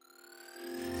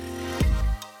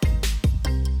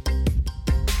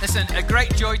Listen, a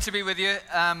great joy to be with you.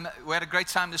 We had a great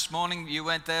time this morning. You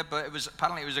weren't there, but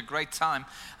apparently it was a great time.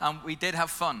 We did have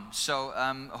fun. So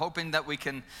hoping that we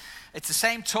can, it's the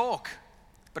same talk,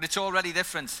 but it's already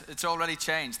different. It's already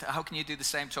changed. How can you do the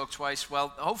same talk twice?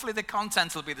 Well, hopefully the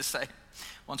content will be the same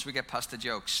once we get past the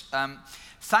jokes.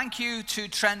 Thank you to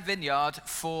Trent Vineyard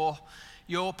for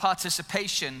your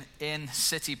participation in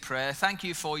City Prayer. Thank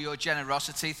you for your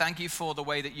generosity. Thank you for the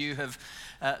way that you have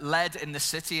led in the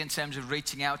city in terms of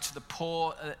reaching out to the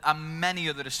poor and many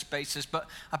other spaces. But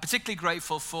I'm particularly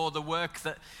grateful for the work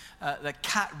that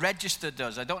Kat Register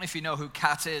does. I don't know if you know who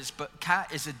Kat is, but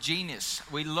Kat is a genius.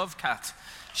 We love Kat.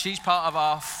 She's part of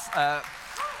our,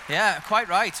 yeah, quite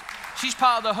right. She's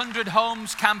part of the 100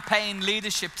 Homes campaign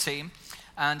leadership team.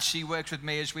 And she works with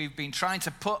me as we've been trying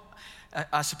to put,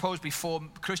 I suppose, before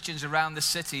Christians around the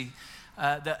city,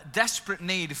 the desperate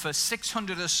need for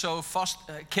 600 or so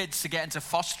kids to get into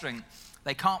fostering.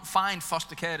 They can't find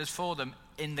foster carers for them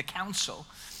in the council.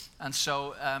 And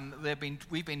so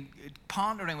we've been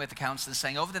partnering with the council and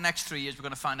saying, over the next 3 years, we're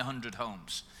going to find 100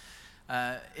 homes.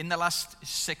 In the last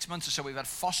 6 months or so, we've had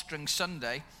Fostering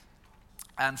Sunday.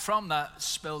 And from that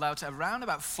spilled out around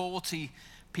about 40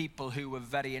 people who were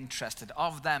very interested.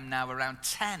 Of them now, around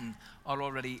 10 are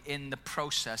already in the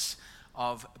process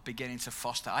of beginning to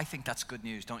foster. I think that's good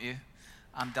news, don't you?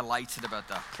 I'm delighted about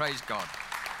that. Praise God.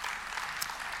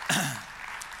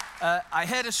 I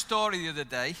heard a story the other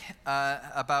day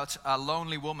about a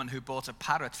lonely woman who bought a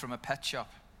parrot from a pet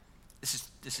shop. This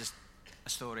is a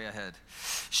story I heard.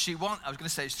 I was going to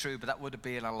say it's true, but that would have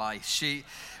been a lie. She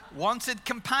wanted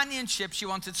companionship. She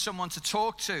wanted someone to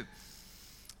talk to.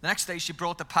 The next day, she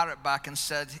brought the parrot back and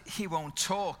said, "He won't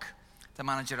talk." The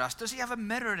manager asked, "Does he have a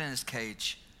mirror in his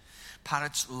cage?"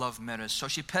 Parrots love mirrors, so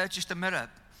she purchased a mirror.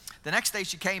 The next day,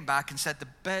 she came back and said, "The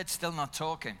bird's still not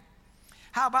talking."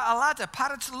 "How about a ladder?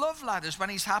 Parrots love ladders. When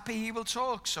he's happy, he will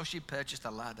talk." So she purchased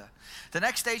a ladder. The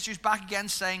next day, she was back again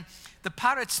saying, "The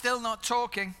parrot's still not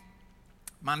talking."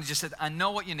 Manager said, "I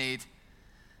know what you need.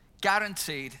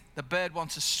 Guaranteed, the bird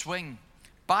wants a swing.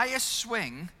 Buy a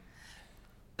swing.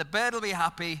 The bird will be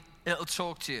happy, it'll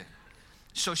talk to you."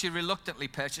 So she reluctantly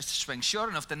purchased a swing. Sure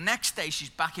enough, the next day she's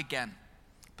back again.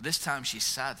 But this time she's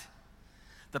sad.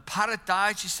 "The parrot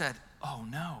died," she said. "Oh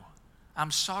no, I'm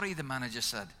sorry," the manager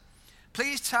said.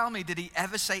 "Please tell me, did he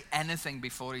ever say anything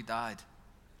before he died?"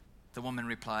 The woman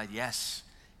replied, "Yes.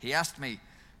 He asked me,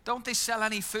 'Don't they sell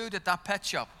any food at that pet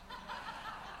shop?'"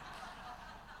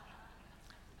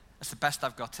 That's the best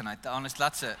I've got tonight. Honest,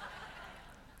 that's it.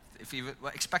 If you were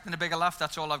expecting a bigger laugh,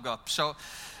 that's all I've got. So,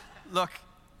 look,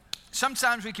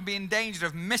 sometimes we can be in danger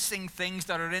of missing things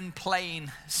that are in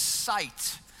plain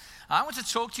sight. I want to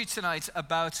talk to you tonight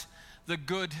about the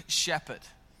Good Shepherd.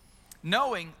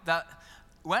 Knowing that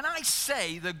when I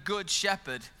say the Good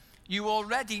Shepherd, you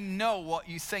already know what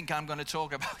you think I'm going to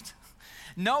talk about.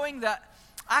 Knowing that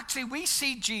actually we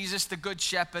see Jesus, the Good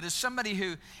Shepherd, as somebody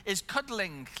who is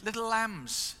cuddling little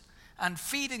lambs and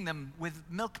feeding them with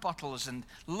milk bottles and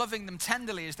loving them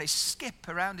tenderly as they skip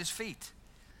around his feet.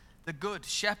 The Good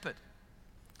Shepherd.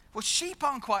 Well, sheep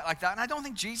aren't quite like that, and I don't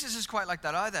think Jesus is quite like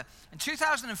that either. In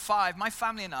 2005, my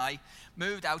family and I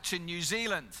moved out to New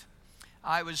Zealand.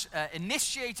 I was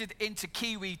initiated into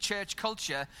Kiwi church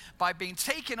culture by being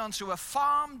taken onto a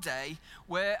farm day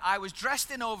where I was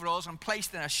dressed in overalls and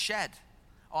placed in a shed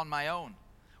on my own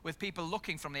with people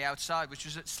looking from the outside, which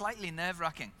was slightly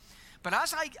nerve-wracking. But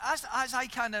as I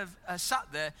kind of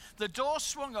sat there, the door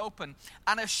swung open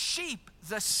and a sheep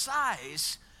the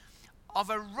size of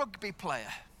a rugby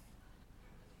player,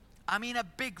 I mean a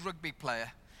big rugby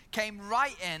player, came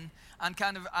right in and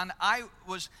I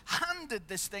was handed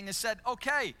this thing and said,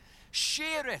 "Okay,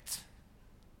 shear it.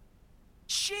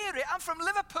 Shear it. I'm from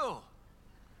Liverpool.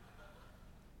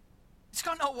 It's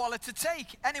got no wallet to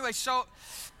take." Anyway, so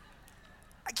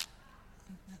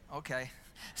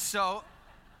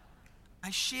I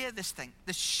shear this thing.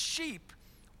 The sheep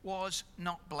was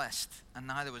not blessed, and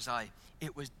neither was I.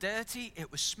 It was dirty,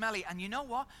 it was smelly, and you know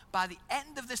what? By the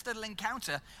end of this little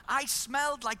encounter, I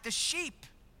smelled like the sheep.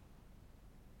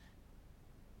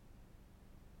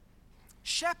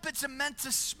 Shepherds are meant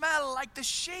to smell like the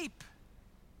sheep.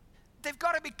 They've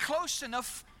got to be close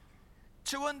enough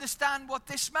to understand what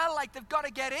they smell like. They've got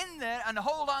to get in there and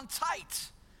hold on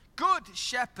tight. Good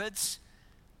shepherds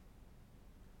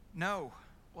know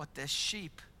what their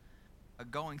sheep are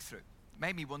going through. It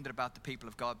made me wonder about the people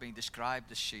of God being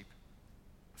described as sheep.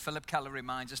 Philip Keller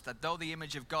reminds us that though the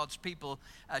image of God's people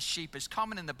as sheep is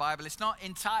common in the Bible, it's not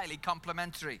entirely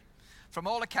complementary. From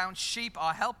all accounts, sheep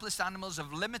are helpless animals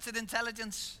of limited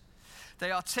intelligence. They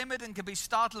are timid and can be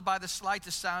startled by the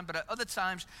slightest sound, but at other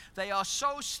times they are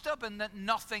so stubborn that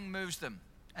nothing moves them.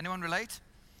 Anyone relate?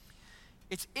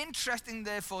 It's interesting,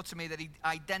 therefore, to me that he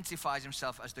identifies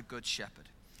himself as the Good Shepherd.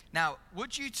 Now,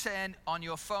 would you turn on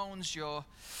your phones, your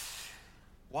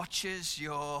watches,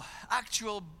 your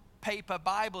actual paper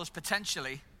Bibles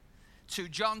potentially, to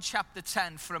John chapter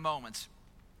 10 for a moment?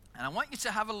 And I want you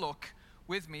to have a look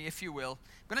with me, if you will.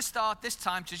 I'm going to start this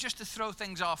time just to throw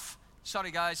things off,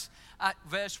 sorry guys, at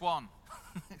verse 1.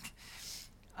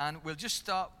 And we'll just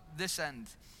start this end.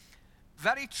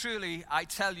 Very truly, I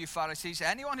tell you, Pharisees,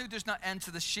 anyone who does not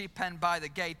enter the sheep pen by the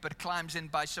gate, but climbs in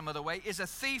by some other way, is a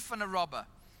thief and a robber.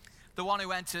 The one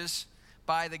who enters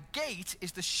by the gate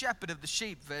is the shepherd of the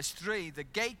sheep. Verse 3, the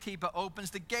gatekeeper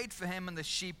opens the gate for him, and the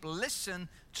sheep listen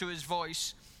to his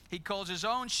voice. He calls his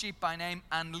own sheep by name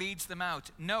and leads them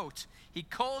out. Note, he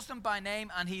calls them by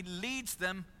name and he leads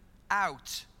them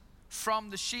out from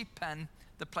the sheep pen,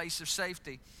 the place of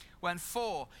safety. When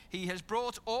 4, he has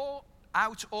brought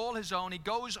out all his own, he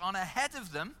goes on ahead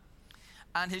of them,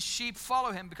 and his sheep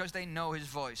follow him because they know his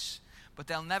voice. But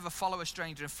they'll never follow a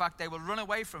stranger. In fact, they will run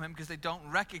away from him because they don't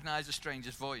recognize a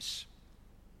stranger's voice.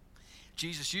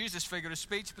 Jesus used this figure of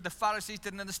speech, but the Pharisees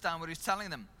didn't understand what he was telling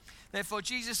them. Therefore,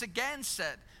 Jesus again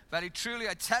said, very truly,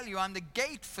 I tell you, I'm the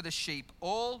gate for the sheep.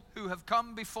 All who have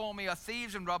come before me are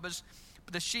thieves and robbers,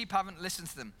 but the sheep haven't listened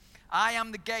to them. I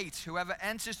am the gate. Whoever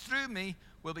enters through me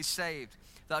will be saved.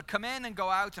 They'll come in and go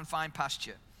out and find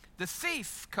pasture. The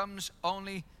thief comes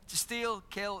only to steal,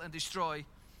 kill, and destroy,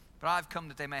 but I've come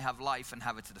that they may have life and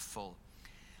have it to the full.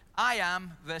 I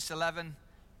am, verse 11,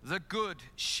 the good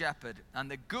shepherd,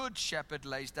 and the good shepherd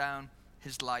lays down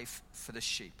his life for the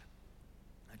sheep.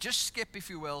 Now just skip, if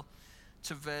you will,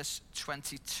 to verse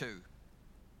 22.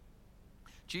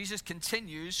 Jesus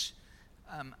continues,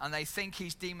 and they think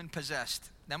he's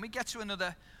demon-possessed. Then we get to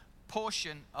another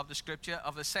portion of the scripture,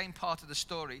 of the same part of the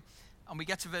story, and we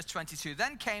get to verse 22.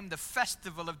 Then came the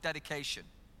festival of dedication.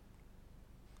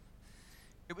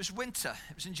 It was winter.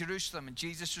 It was in Jerusalem, and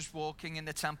Jesus was walking in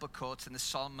the temple courts in the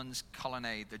Solomon's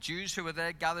colonnade. The Jews who were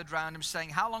there gathered round him, saying,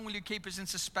 how long will you keep us in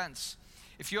suspense?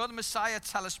 If you're the Messiah,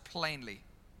 tell us plainly.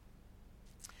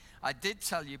 I did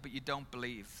tell you, but you don't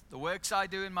believe. The works I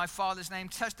do in my Father's name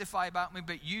testify about me,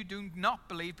 but you do not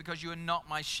believe because you are not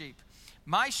my sheep.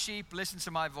 My sheep listen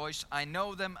to my voice. I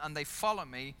know them and they follow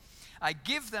me. I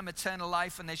give them eternal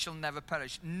life and they shall never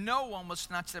perish. No one will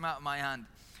snatch them out of my hand.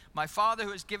 My Father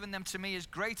who has given them to me is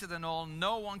greater than all.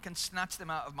 No one can snatch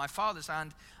them out of my Father's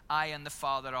hand. I and the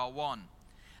Father are one.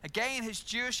 Again, his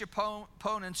Jewish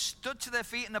opponents stood to their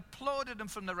feet and applauded him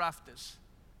from the rafters.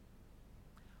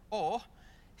 Or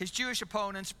his Jewish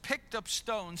opponents picked up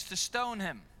stones to stone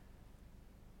him.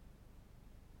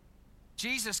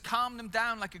 Jesus calmed them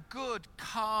down like a good,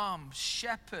 calm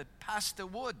shepherd pastor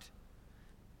would.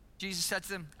 Jesus said to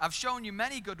them, I've shown you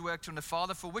many good works from the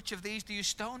Father. For which of these do you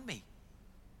stone me?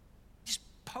 He just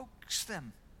pokes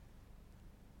them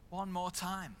one more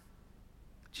time.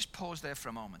 Just pause there for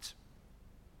a moment.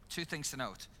 2 things to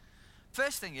note.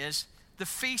 First thing is the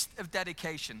Feast of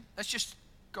Dedication. Let's just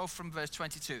go from verse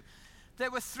 22. There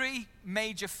were 3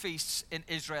 major feasts in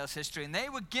Israel's history, and they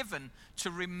were given to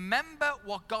remember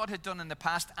what God had done in the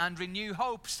past and renew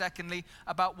hope, secondly,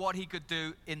 about what he could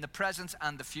do in the present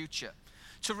and the future.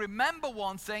 To remember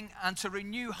one thing and to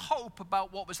renew hope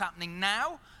about what was happening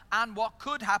now and what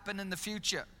could happen in the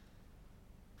future.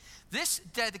 This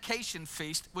dedication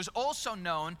feast was also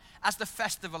known as the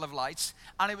Festival of Lights,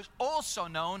 and it was also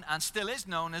known, and still is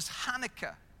known, as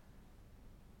Hanukkah.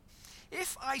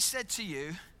 If I said to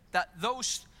you that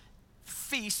those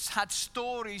feasts had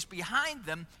stories behind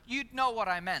them, you'd know what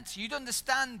I meant. You'd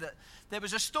understand that there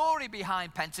was a story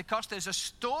behind Pentecost, there's a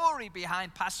story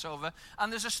behind Passover, and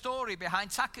there's a story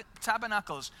behind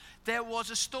Tabernacles. There was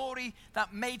a story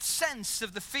that made sense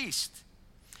of the feast.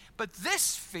 But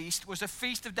this feast was a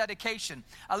feast of dedication,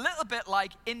 a little bit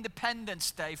like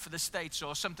Independence Day for the States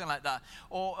or something like that,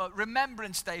 or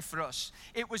Remembrance Day for us.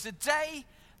 It was a day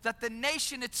that the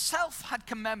nation itself had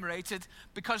commemorated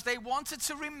because they wanted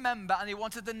to remember, and they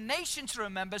wanted the nation to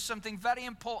remember something very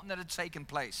important that had taken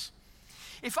place.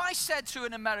 If I said to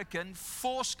an American,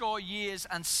 70 years,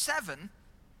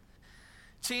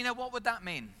 Tina, what would that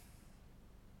mean?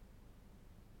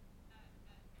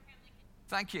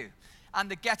 Thank you. And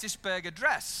the Gettysburg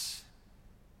Address.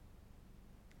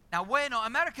 Now, we're not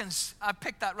Americans. I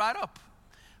picked that right up.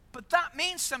 But that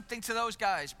means something to those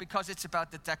guys because it's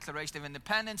about the Declaration of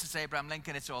Independence, it's Abraham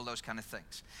Lincoln, it's all those kind of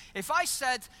things. If I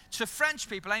said to French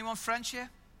people, anyone French here?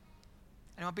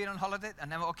 Anyone been on holiday? I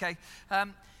never, okay.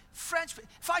 French,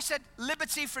 if I said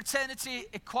liberty, fraternity,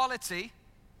 equality,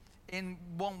 in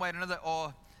one way or another,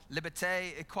 or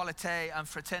liberté, equalité, and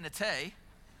fraternité.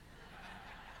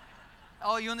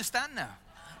 Oh, you understand now?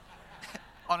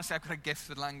 Honestly, I've got a gift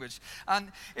with language.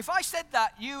 And if I said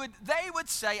that, they would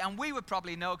say, and we would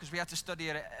probably know because we had to study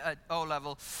it at O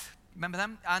level. Remember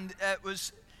them? And it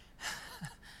was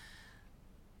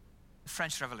the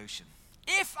French Revolution.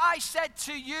 If I said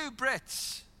to you,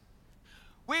 Brits,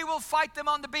 we will fight them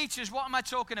on the beaches, what am I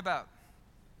talking about?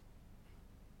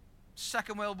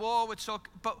 Second World War,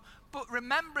 but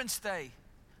Remembrance Day,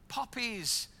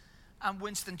 poppies, and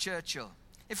Winston Churchill.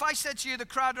 If I said to you, the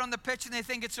crowd are on the pitch and they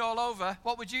think it's all over,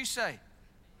 what would you say?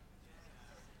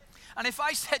 And if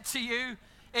I said to you,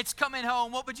 it's coming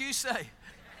home, what would you say?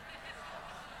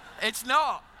 It's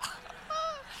not.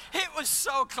 It was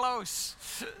so close.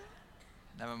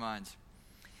 Never mind.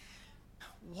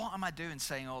 What am I doing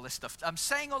saying all this stuff? I'm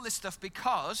saying all this stuff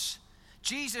because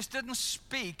Jesus didn't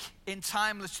speak in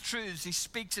timeless truths. He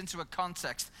speaks into a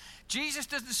context. Jesus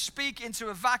doesn't speak into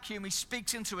a vacuum. He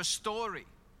speaks into a story.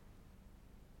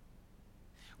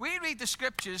 We read the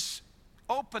scriptures,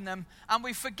 open them, and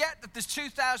we forget that there's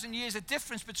 2,000 years of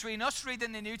difference between us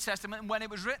reading the New Testament and when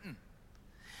it was written.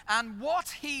 And what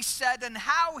he said and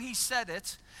how he said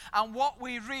it and what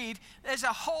we read, there's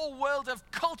a whole world of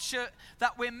culture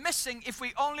that we're missing if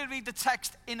we only read the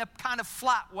text in a kind of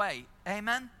flat way.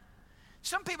 Amen?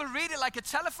 Some people read it like a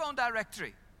telephone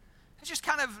directory. They just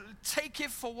kind of take it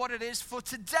for what it is for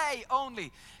today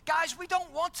only. Guys, we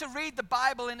don't want to read the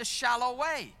Bible in a shallow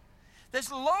way. There's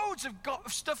loads of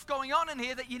stuff going on in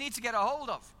here that you need to get a hold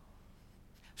of.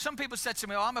 Some people said to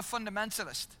me, I'm a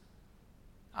fundamentalist.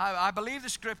 I believe the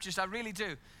scriptures, I really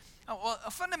do. Well, a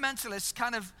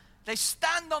fundamentalist they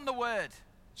stand on the word.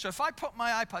 So if I put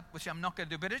my iPad, which I'm not going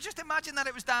to do, but just imagine that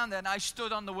it was down there and I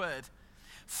stood on the word.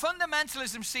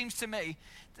 Fundamentalism seems to me,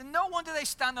 no wonder they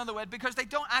stand on the word because they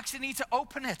don't actually need to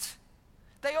open it.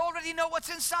 They already know what's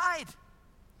inside.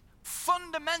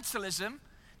 Fundamentalism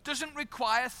doesn't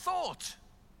require thought.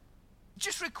 It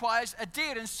just requires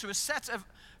adherence to a set of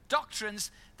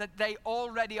doctrines that they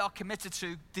already are committed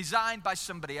to, designed by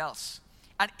somebody else.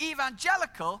 And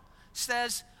evangelical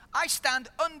says, I stand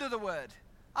under the word.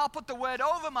 I'll put the word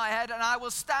over my head and I will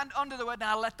stand under the word and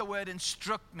I'll let the word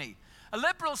instruct me. A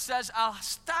liberal says, I'll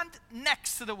stand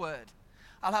next to the word.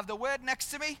 I'll have the word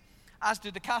next to me, as do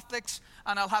the Catholics,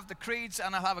 and I'll have the creeds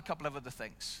and I'll have a couple of other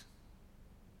things.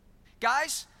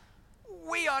 Guys,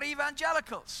 we are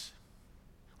evangelicals.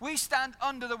 We stand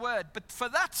under the word. But for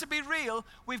that to be real,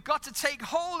 we've got to take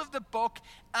hold of the book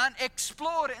and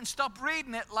explore it and stop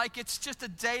reading it like it's just a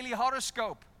daily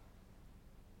horoscope.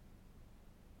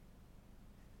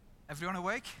 Everyone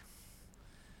awake?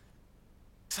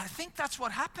 So I think that's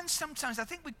what happens sometimes. I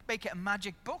think we make it a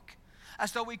magic book,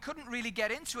 as though we couldn't really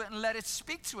get into it and let it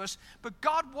speak to us. But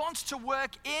God wants to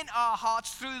work in our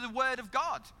hearts through the word of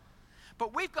God.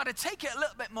 But we've got to take it a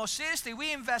little bit more seriously.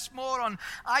 We invest more on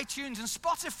iTunes and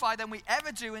Spotify than we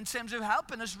ever do in terms of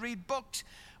helping us read books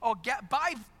or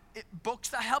buy books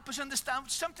that help us understand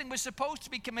something we're supposed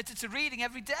to be committed to reading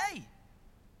every day.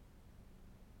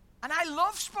 And I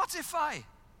love Spotify.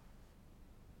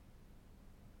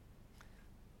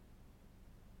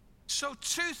 So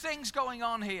 2 things going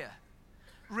on here.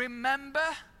 Remember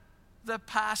the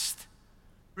past.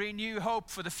 Renew hope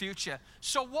for the future.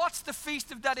 So what's the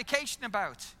Feast of Dedication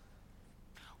about?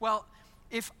 Well,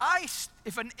 if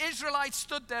an Israelite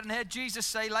stood there and heard Jesus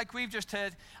say, like we've just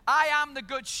heard, I am the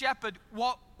good shepherd,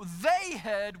 what they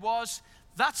heard was,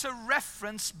 that's a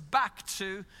reference back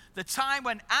to the time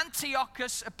when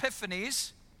Antiochus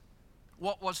Epiphanes,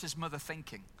 what was his mother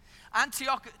thinking?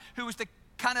 Antiochus, who was the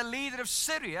kind of leader of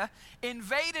Syria,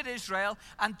 invaded Israel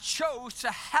and chose to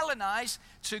Hellenize,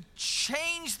 to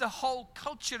change the whole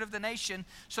culture of the nation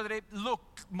so that it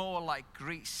looked more like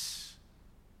Greece.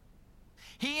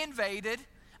 He invaded,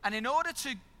 and in order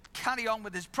to carry on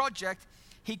with his project,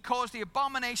 he caused the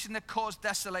abomination that caused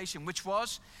desolation, which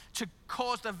was to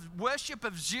cause the worship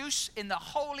of Zeus in the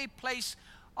holy place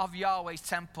of Yahweh's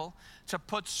temple, to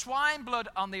put swine blood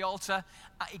on the altar.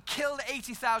 He killed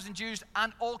 80,000 Jews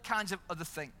and all kinds of other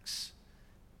things.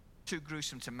 Too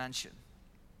gruesome to mention.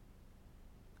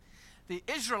 The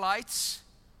Israelites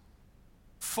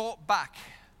fought back.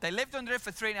 They lived under it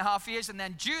for 3.5 years, and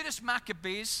then Judas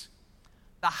Maccabees,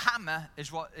 the hammer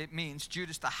is what it means,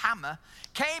 Judas the hammer,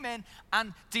 came in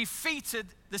and defeated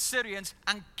the Syrians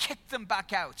and kicked them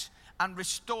back out and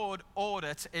restored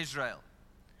order to Israel.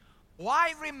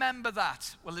 Why remember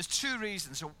that? Well, there's 2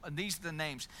 reasons, and these are the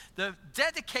names. The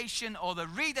dedication or the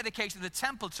rededication of the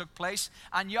temple took place,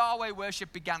 and Yahweh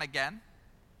worship began again.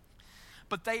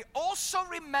 But they also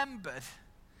remembered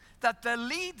that the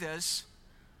leaders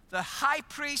the high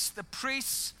priest, the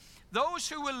priests, those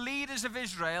who were leaders of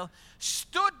Israel,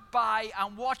 stood by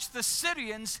and watched the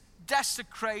Syrians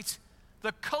desecrate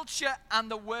the culture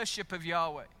and the worship of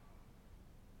Yahweh.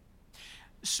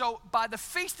 So by the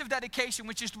Feast of Dedication,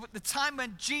 which is the time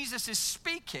when Jesus is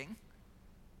speaking,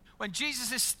 when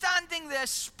Jesus is standing there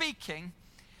speaking,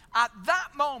 at that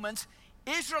moment,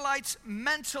 Israelites'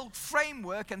 mental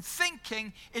framework and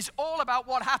thinking is all about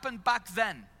what happened back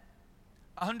then,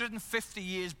 150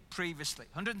 years previously,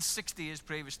 160 years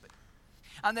previously.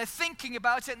 And they're thinking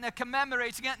about it, and they're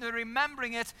commemorating it, and they're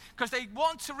remembering it because they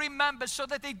want to remember so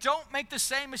that they don't make the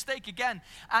same mistake again.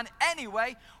 And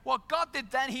anyway, what God did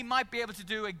then, he might be able to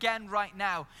do again right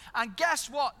now. And guess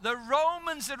what? The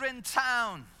Romans are in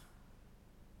town.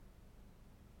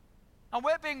 And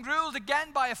we're being ruled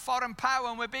again by a foreign power,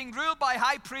 and we're being ruled by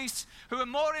high priests who are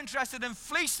more interested in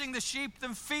fleecing the sheep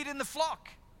than feeding the flock.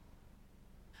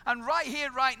 And right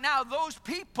here, right now, those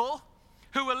people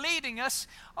who are leading us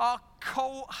are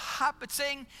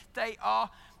cohabiting, they are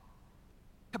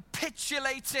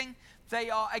capitulating, they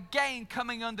are again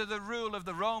coming under the rule of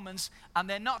the Romans, and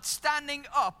they're not standing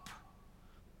up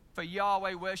for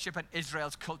Yahweh worship and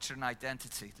Israel's culture and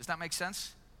identity. Does that make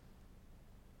sense?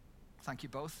 Thank you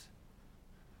both.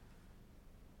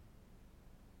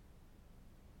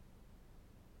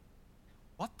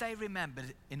 What they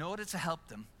remembered, in order to help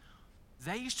them,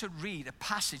 they used to read a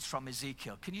passage from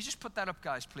Ezekiel. Can you just put that up,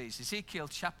 guys, please? Ezekiel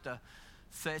chapter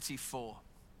 34.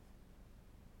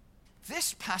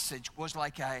 This passage was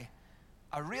like a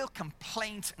real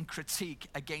complaint and critique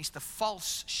against the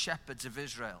false shepherds of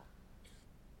Israel.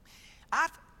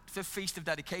 At the Feast of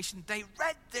Dedication, they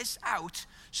read this out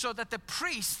so that the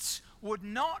priests would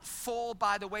not fall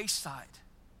by the wayside,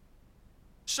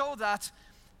 so that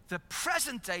the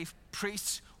present-day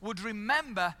priests would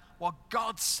remember what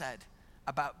God said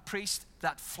about priests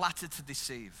that flatter to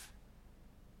deceive.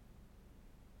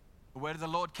 The word of the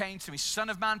Lord came to me, Son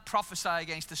of man, prophesy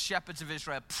against the shepherds of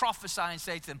Israel. Prophesy and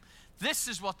say to them, this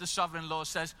is what the sovereign Lord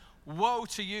says. Woe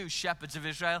to you, shepherds of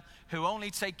Israel, who only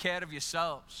take care of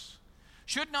yourselves.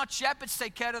 Should not shepherds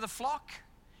take care of the flock?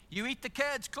 You eat the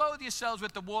curds, clothe yourselves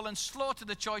with the wool, and slaughter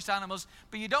the choice animals,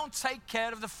 but you don't take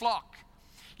care of the flock.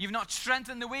 You've not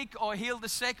strengthened the weak, or healed the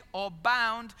sick, or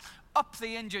bound up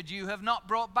the injured. You have not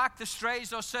brought back the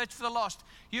strays or searched for the lost.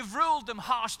 You've ruled them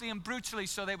harshly and brutally,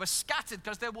 so they were scattered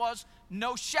because there was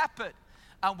no shepherd.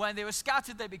 And when they were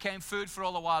scattered, they became food for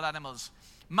all the wild animals.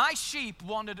 My sheep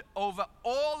wandered over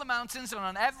all the mountains and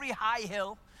on every high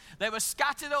hill. They were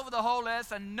scattered over the whole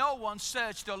earth, and no one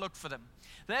searched or looked for them.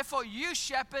 Therefore, you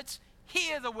shepherds,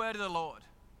 hear the word of the Lord.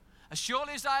 As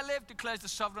surely as I live, declares the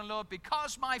sovereign Lord,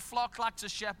 because my flock lacks a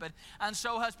shepherd, and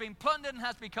so has been plundered and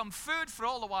has become food for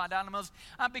all the wild animals,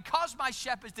 and because my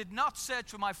shepherds did not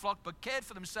search for my flock, but cared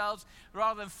for themselves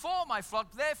rather than for my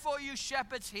flock, therefore you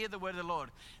shepherds, hear the word of the Lord.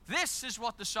 This is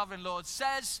what the sovereign Lord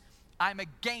says, I'm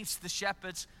against the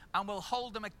shepherds and will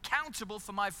hold them accountable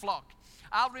for my flock.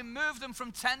 I'll remove them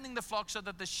from tending the flock so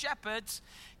that the shepherds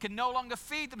can no longer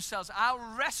feed themselves.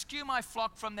 I'll rescue my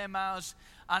flock from their mouths,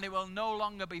 and it will no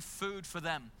longer be food for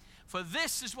them. For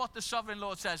this is what the sovereign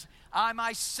Lord says, I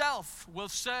myself will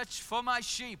search for my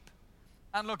sheep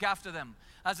and look after them.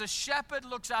 As a shepherd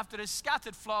looks after his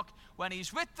scattered flock when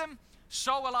he's with them,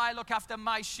 so will I look after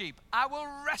my sheep. I will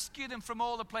rescue them from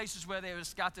all the places where they were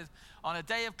scattered on a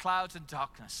day of clouds and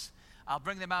darkness. I'll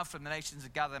bring them out from the nations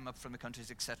and gather them up from the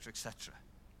countries, etc., etc.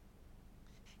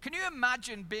 Can you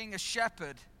imagine being a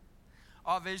shepherd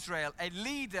of Israel, a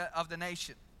leader of the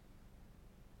nation?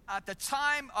 At the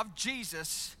time of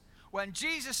Jesus, when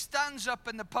Jesus stands up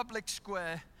in the public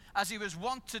square, as he was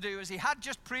wont to do, as he had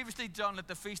just previously done at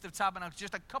the Feast of Tabernacles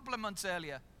just a couple of months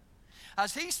earlier,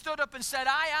 as he stood up and said,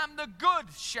 I am the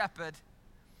good shepherd,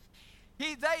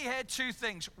 they heard two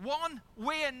things. One,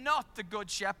 we're not the good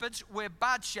shepherds, we're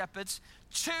bad shepherds.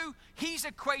 Two, he's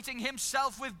equating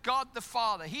himself with God the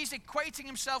Father. He's equating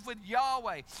himself with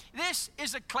Yahweh. This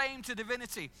is a claim to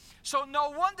divinity. So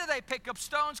no wonder they pick up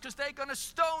stones, because they're going to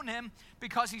stone him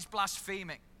because he's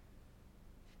blaspheming.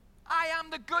 I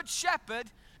am the good shepherd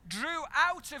drew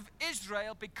out of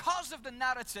Israel, because of the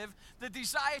narrative, the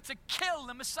desire to kill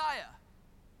the Messiah.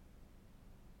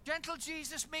 Gentle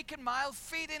Jesus, meek and mild,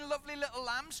 feeding lovely little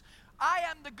lambs. I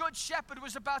am the good shepherd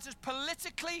was about as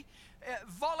politically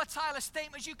volatile a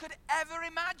statement as you could ever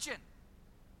imagine.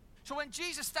 So when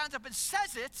Jesus stands up and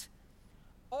says it,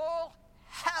 all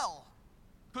hell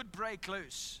could break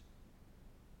loose.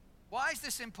 Why is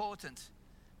this important?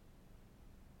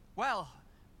 Well,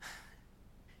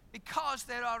 because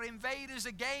there are invaders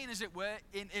again, as it were,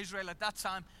 in Israel at that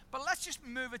time. But let's just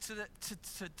move it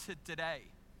to today.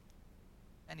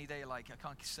 Any day you like, I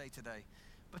can't say today.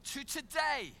 But to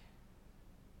today.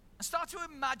 And start to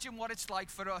imagine what it's like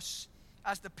for us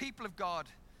as the people of God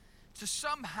to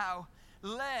somehow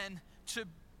learn to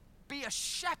be a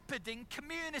shepherding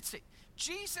community.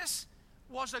 Jesus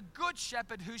was a good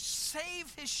shepherd who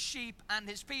saved his sheep and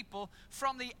his people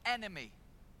from the enemy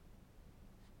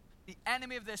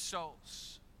of their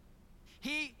souls.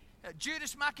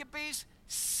 Judas Maccabees,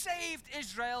 saved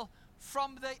Israel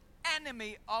from the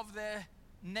enemy of their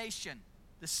nation,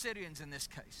 the Syrians in this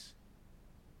case.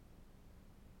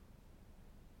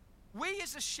 We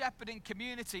as a shepherding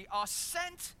community are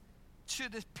sent to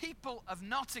the people of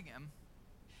Nottingham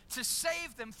to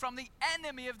save them from the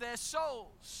enemy of their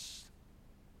souls.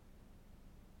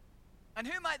 And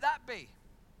who might that be?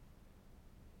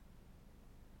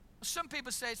 Some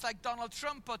people say it's like Donald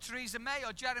Trump or Theresa May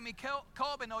or Jeremy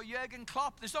Corbyn or Jurgen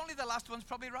Klopp. There's only the last one's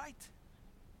probably right.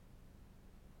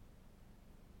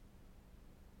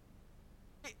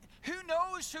 Who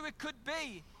knows who it could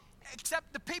be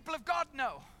except the people of God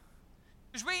know.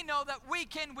 Because we know that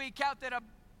week in, week out, there are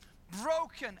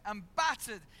broken and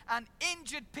battered and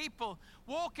injured people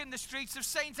walking the streets of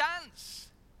St. Anne's.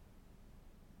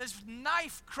 There's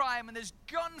knife crime and there's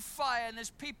gunfire and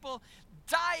there's people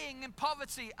dying in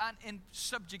poverty and in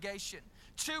subjugation.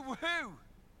 To who?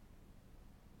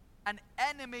 An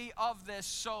enemy of their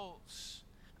souls.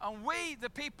 And we, the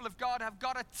people of God, have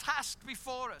got a task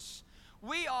before us.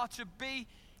 We are to be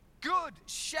good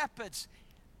shepherds.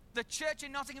 The church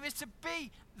in Nottingham is to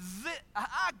be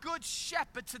our good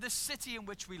shepherd to the city in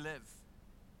which we live.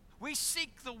 We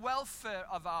seek the welfare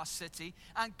of our city,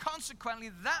 and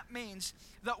consequently that means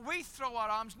that we throw our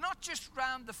arms not just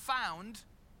round the found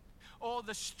or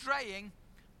the straying,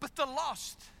 but the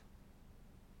lost.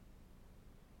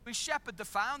 We shepherd the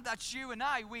found, that's you and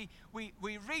I. We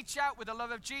reach out with the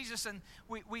love of Jesus, and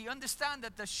we understand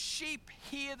that the sheep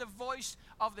hear the voice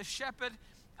of the shepherd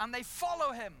and they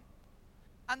follow him.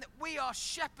 And that we are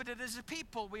shepherded as a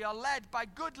people. We are led by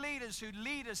good leaders who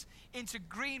lead us into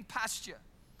green pasture.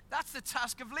 That's the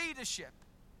task of leadership,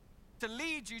 to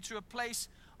lead you to a place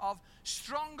of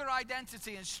stronger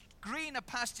identity and greener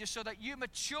pasture so that you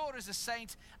mature as a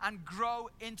saint and grow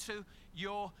into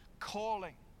your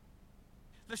calling.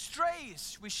 The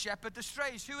strays, we shepherd the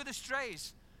strays. Who are the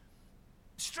strays?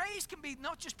 Strays can be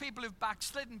not just people who've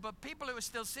backslidden, but people who are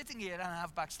still sitting here and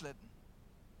have backslidden.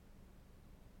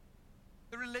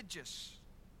 The religious.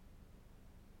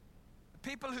 The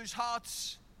people whose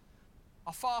hearts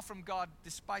are far from God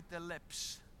despite their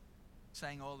lips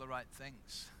saying all the right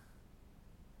things.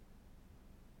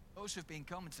 Those who've been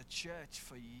coming to church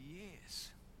for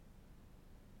years,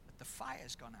 but the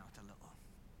fire's gone out a little.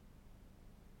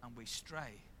 And we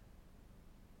stray.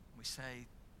 We say,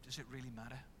 does it really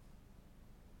matter?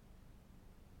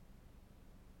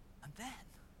 And then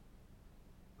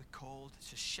we're called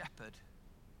to shepherd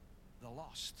the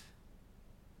lost.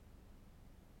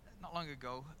 Not long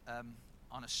ago,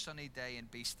 on a sunny day in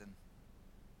Beeston,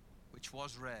 which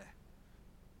was rare,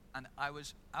 and I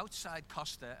was outside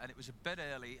Costa, and it was a bit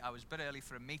early. I was a bit early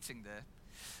for a meeting there.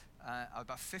 I was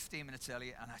about 15 minutes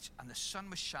early, and the sun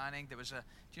was shining. There was do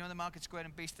you know the Market Square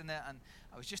in Beeston there? And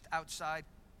I was just outside,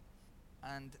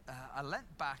 and I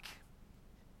leant back,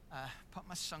 put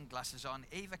my sunglasses on.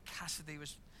 Eva Cassidy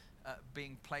was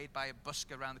being played by a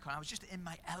busker around the corner. I was just in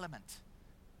my element.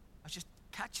 I was just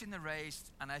catching the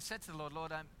rays, and I said to the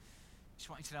Lord, I just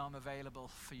want you to know I'm available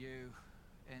for you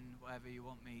in whatever you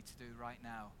want me to do right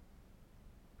now.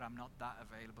 But I'm not that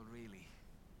available, really.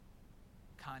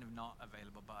 Kind of not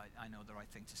available, but I know the right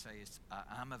thing to say is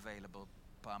I'm available,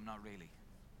 but I'm not really.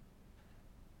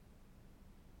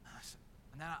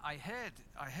 And then I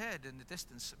heard in the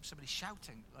distance somebody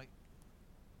shouting like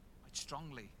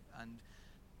strongly, and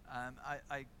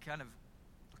I kind of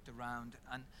looked around,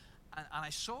 and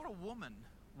I saw a woman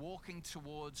walking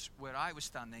towards where I was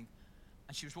standing,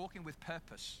 and she was walking with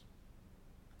purpose.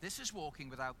 This is walking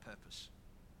without purpose.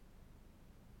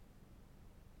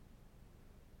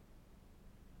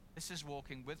 This is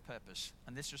walking with purpose,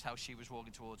 and this was how she was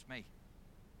walking towards me.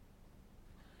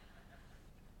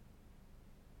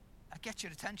 I get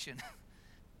your attention.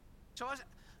 So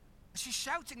she's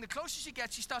shouting. The closer she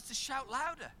gets, she starts to shout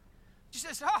louder. She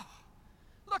says, "Oh,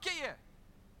 look at you."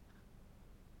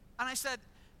 And I said,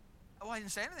 "Oh, I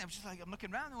didn't say anything. I'm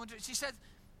looking around and wondering." She said,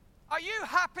 "Are you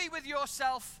happy with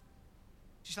yourself?"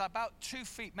 She's like about 2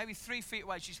 feet, maybe 3 feet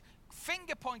away. She's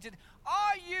finger pointed.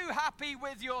 "Are you happy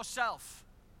with yourself?"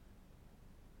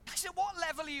 I said, "What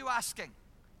level are you asking?"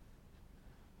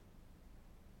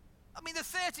 I mean, the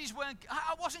 30s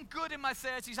I wasn't good in my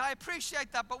 30s. I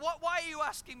appreciate that, but why are you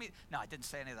asking me? No, I didn't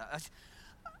say any of that.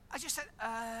 I just said,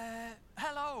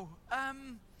 hello,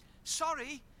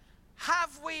 sorry,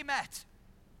 have we met?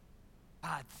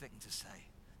 Bad thing to say.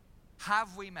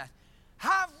 Have we met?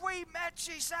 Have we met,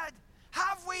 she said.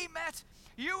 Have we met?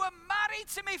 You were married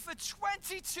to me for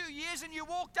 22 years and you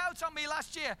walked out on me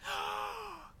last year.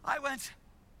 I went,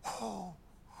 oh,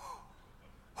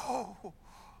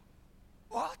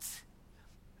 what?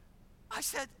 I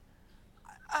said,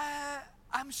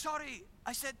 I'm sorry.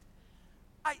 I said,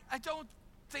 I don't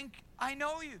think I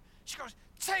know you. She goes,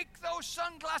 take those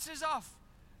sunglasses off.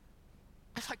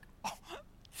 It's like, oh.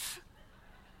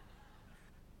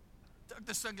 Took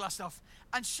the sunglasses off.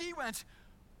 And she went,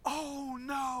 oh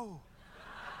no.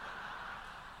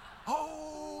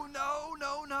 Oh no,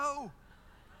 no, no.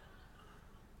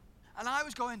 And I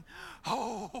was going,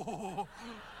 oh,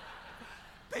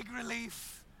 big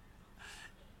relief.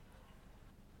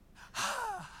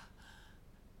 I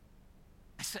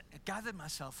said, I gathered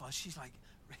myself. She's like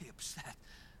really upset.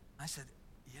 I said,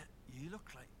 yeah, you look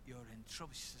like you're in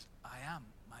trouble. She says, I am.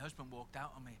 My husband walked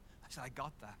out on me. I said, I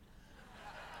got that.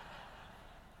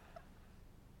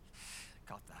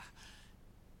 Got that.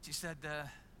 She said,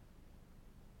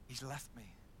 he's left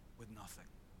me with nothing.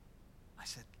 I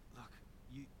said, look,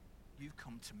 you've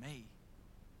come to me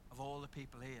of all the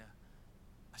people here.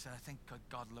 I said, I think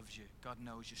God loves you. God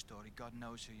knows your story. God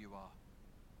knows who you are.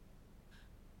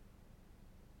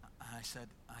 And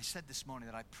I said this morning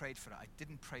that I prayed for her. I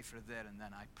didn't pray for her there and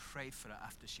then. I prayed for her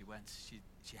after she went. She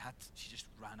just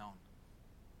ran on.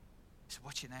 I said,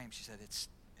 what's your name? She said, it's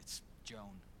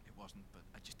Joan. It wasn't, but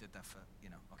I just did that for,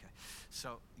 okay.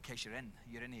 So in case you're in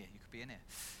here. You could be in here.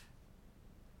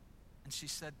 And she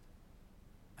said,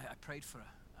 I prayed for her.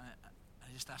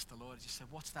 I just asked the Lord, I just said,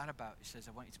 what's that about? He says,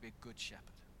 I want you to be a good shepherd.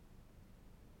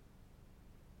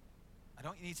 I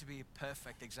don't need to be a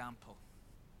perfect example.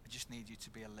 I just need you to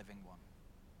be a living one.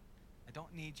 I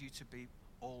don't need you to be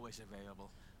always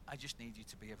available. I just need you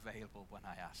to be available when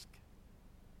I ask.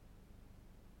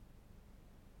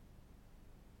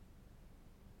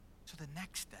 So the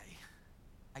next day,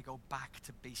 I go back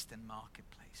to Beeston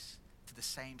Marketplace, to the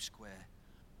same square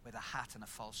with a hat and a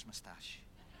false moustache.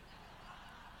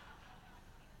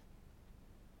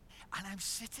 And I'm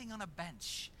sitting on a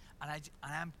bench, and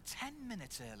I'm 10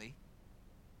 minutes early.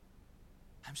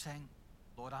 I'm saying,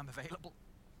 Lord, I'm available.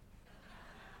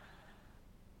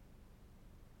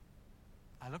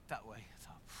 I looked that way. I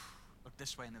thought, looked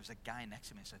this way, and there was a guy next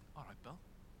to me. I said, all right, Bill.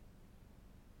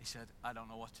 He said, I don't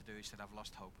know what to do. He said, I've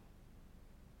lost hope.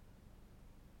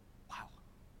 Wow.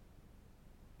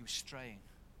 He was straying.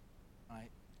 I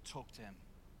talked to him,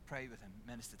 prayed with him,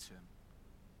 ministered to him,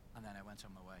 and then I went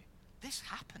on my way. This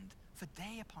happened for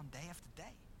day upon day after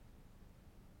day.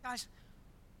 Guys,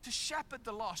 to shepherd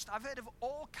the lost, I've heard of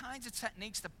all kinds of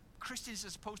techniques that Christians are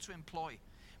supposed to employ.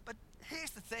 But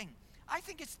here's the thing. I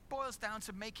think it boils down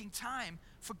to making time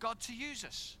for God to use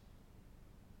us.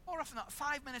 More often than not,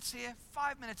 5 minutes here,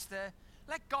 5 minutes there.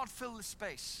 Let God fill the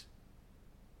space.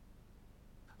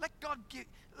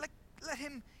 Let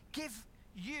him give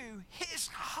you his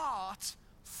heart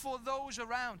for those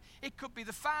around. It could be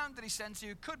the found that he sends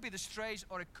you, it could be the strays,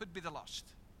 or it could be the lost.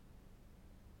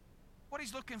 What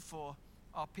he's looking for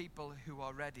are people who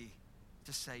are ready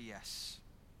to say yes.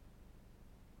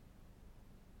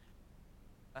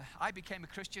 I became a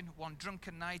Christian one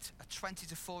drunken night at 20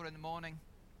 to 4 in the morning,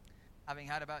 having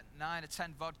had about 9 or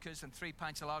 10 vodkas and 3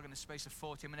 pints of lager in the space of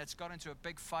 40 minutes. Got into a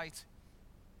big fight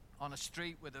on a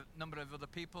street with a number of other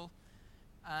people,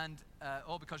 and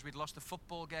all because we'd lost a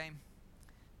football game.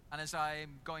 And as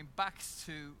I'm going back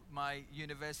to my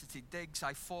university digs,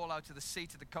 I fall out of the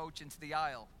seat of the coach into the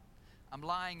aisle. I'm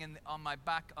lying on my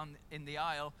back in the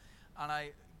aisle, and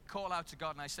I call out to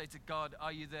God, and I say to God,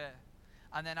 are you there?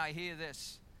 And then I hear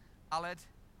this, Aled,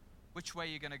 which way are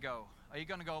you going to go? Are you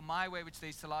going to go my way, which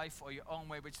leads to life, or your own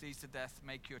way, which leads to death?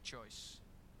 Make your choice.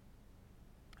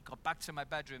 I got back to my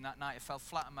bedroom that night. I fell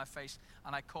flat on my face,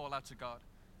 and I called out to God.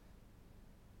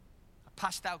 I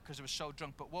passed out because I was so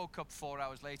drunk, but woke up 4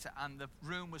 hours later, and the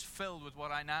room was filled with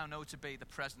what I now know to be the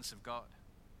presence of God.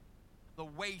 The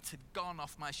weight had gone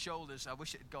off my shoulders. I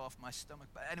wish it had gone off my stomach.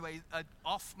 But anyway,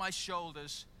 off my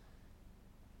shoulders.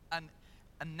 And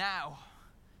now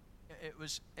it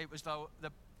was though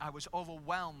I was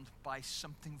overwhelmed by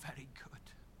something very good.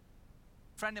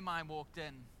 A friend of mine walked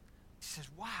in. She says,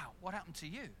 wow, what happened to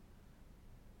you?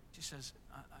 She says,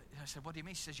 I said, what do you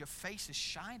mean? She says, your face is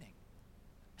shining.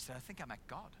 I said, I think I met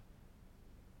God.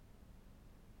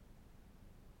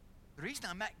 The reason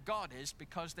I met God is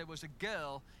because there was a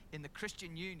girl in the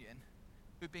Christian Union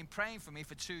who'd been praying for me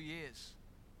for 2 years.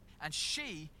 And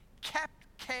she kept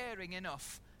caring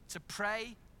enough to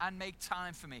pray and make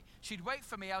time for me. She'd wait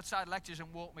for me outside lectures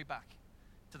and walk me back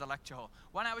to the lecture hall.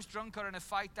 When I was drunk or in a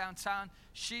fight downtown,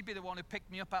 she'd be the one who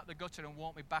picked me up out the gutter and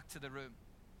walked me back to the room.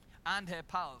 And her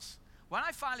pals. When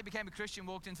I finally became a Christian,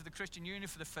 walked into the Christian Union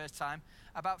for the first time,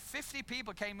 about 50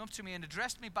 people came up to me and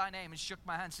addressed me by name and shook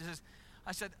my hand.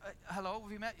 I said, hello,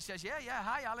 have you met? He says, yeah,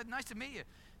 hi, Alan, nice to meet you.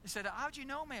 He said, how do you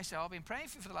know me? I said, I've been praying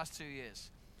for you for the last 2 years.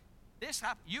 This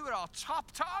happened, you were our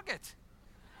top target.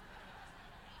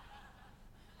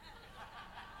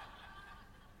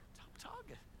 Top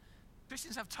target.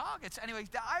 Christians have targets. Anyway,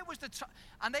 I was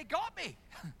and they got me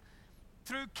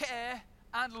through care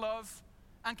and love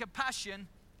and compassion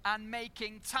and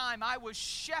making time. I was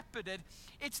shepherded.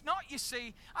 It's not, you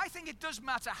see, I think it does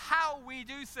matter how we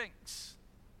do things.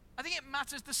 I think it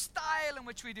matters the style in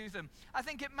which we do them. I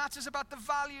think it matters about the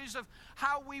values of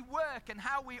how we work and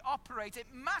how we operate. It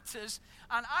matters,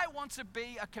 and I want to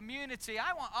be a community.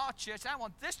 I want our church, I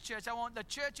want this church, I want the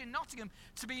church in Nottingham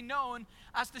to be known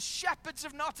as the shepherds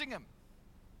of Nottingham.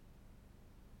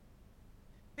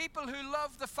 People who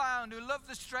love the found, who love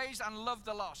the strays and love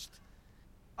the lost.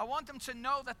 I want them to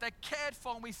know that they're cared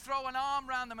for, and we throw an arm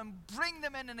around them and bring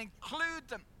them in and include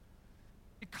them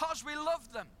because we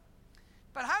love them.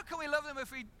 But how can we love them if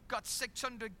we've got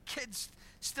 600 kids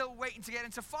still waiting to get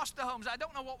into foster homes? I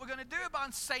don't know what we're going to do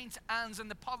about St. Anne's and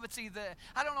the poverty there.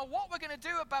 I don't know what we're going to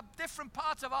do about different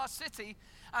parts of our city.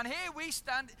 And here we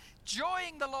stand,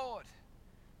 joying the Lord.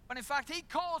 But in fact, He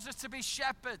calls us to be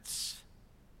shepherds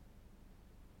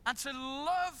and to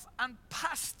love and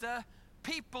pastor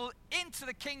people into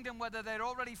the kingdom, whether they're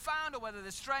already found or whether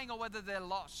they're straying or whether they're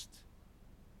lost.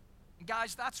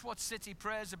 Guys, that's what City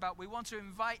Prayer is about. We want to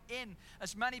invite in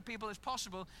as many people as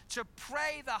possible to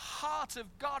pray the heart of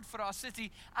God for our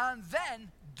city and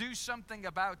then do something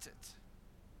about it.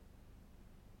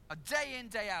 A day in,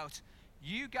 day out,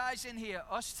 you guys in here,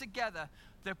 us together,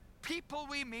 the people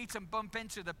we meet and bump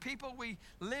into, the people we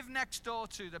live next door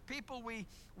to, the people we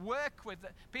work with, the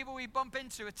people we bump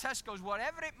into at Tesco's,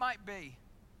 whatever it might be.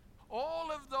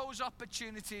 All of those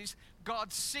opportunities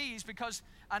God sees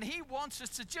and He wants us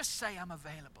to just say, I'm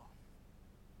available.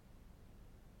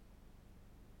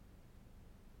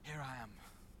 Here I am.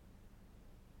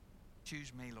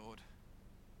 Choose me, Lord.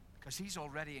 Because He's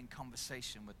already in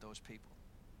conversation with those people.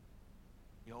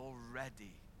 He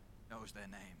already knows their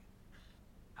name.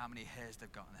 How many hairs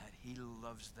they've got on their head. He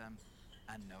loves them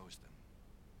and knows them.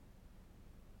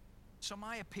 So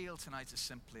my appeal tonight is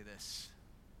simply this.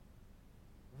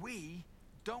 We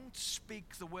don't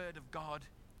speak the word of God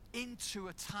into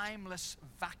a timeless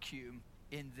vacuum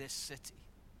in this city.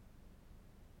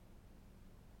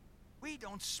 We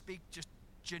don't speak just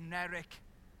generic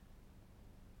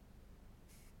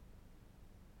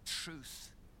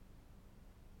truth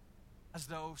as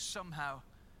though somehow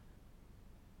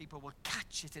people will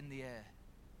catch it in the air.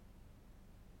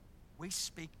 We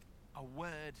speak a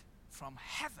word from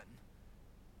heaven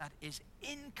that is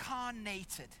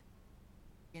incarnated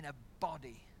in a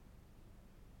body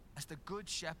as the good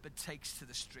shepherd takes to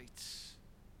the streets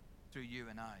through you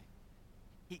and I.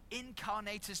 He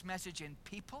incarnates His message in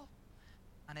people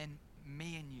and in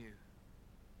me and you,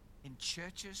 in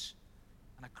churches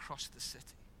and across the city.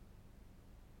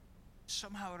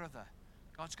 Somehow or other,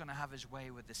 God's going to have His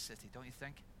way with this city, don't you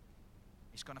think?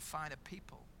 He's going to find a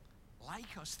people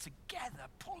like us together,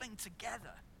 pulling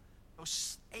together.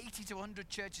 Those 80 to 100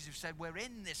 churches who've said, we're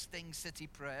in this thing, City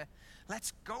Prayer.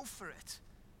 Let's go for it.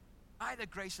 By the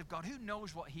grace of God, who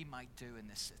knows what He might do in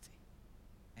this city?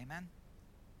 Amen?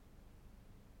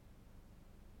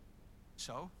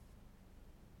 So,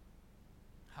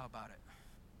 how about it?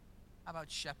 How about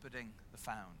shepherding the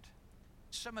found?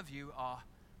 Some of you are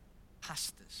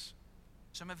pastors.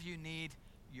 Some of you need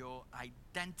your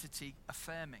identity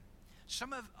affirming.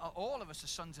 All of us are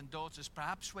sons and daughters.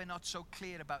 Perhaps we're not so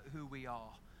clear about who we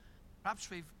are. Perhaps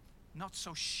we're not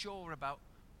so sure about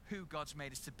who God's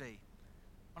made us to be.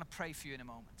 I want to pray for you in a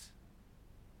moment.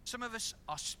 Some of us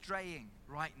are straying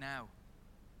right now.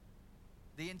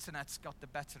 The internet's got the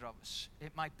better of us.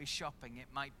 It might be shopping, it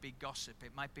might be gossip,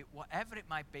 it might be whatever it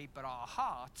might be, but our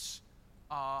hearts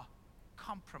are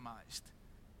compromised.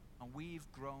 And we've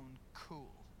grown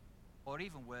cool, or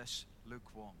even worse,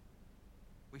 lukewarm.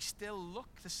 We still look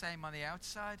the same on the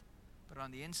outside, but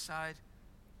on the inside,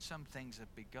 some things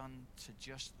have begun to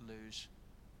just lose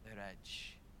their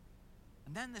edge.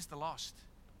 And then there's the lost.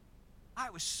 I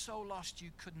was so lost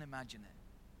you couldn't imagine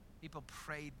it. People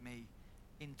prayed me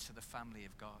into the family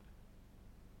of God.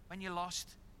 When you're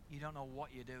lost, you don't know what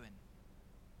you're doing.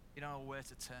 You don't know where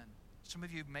to turn. Some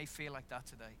of you may feel like that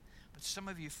today, but some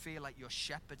of you feel like you're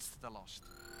shepherds to the lost.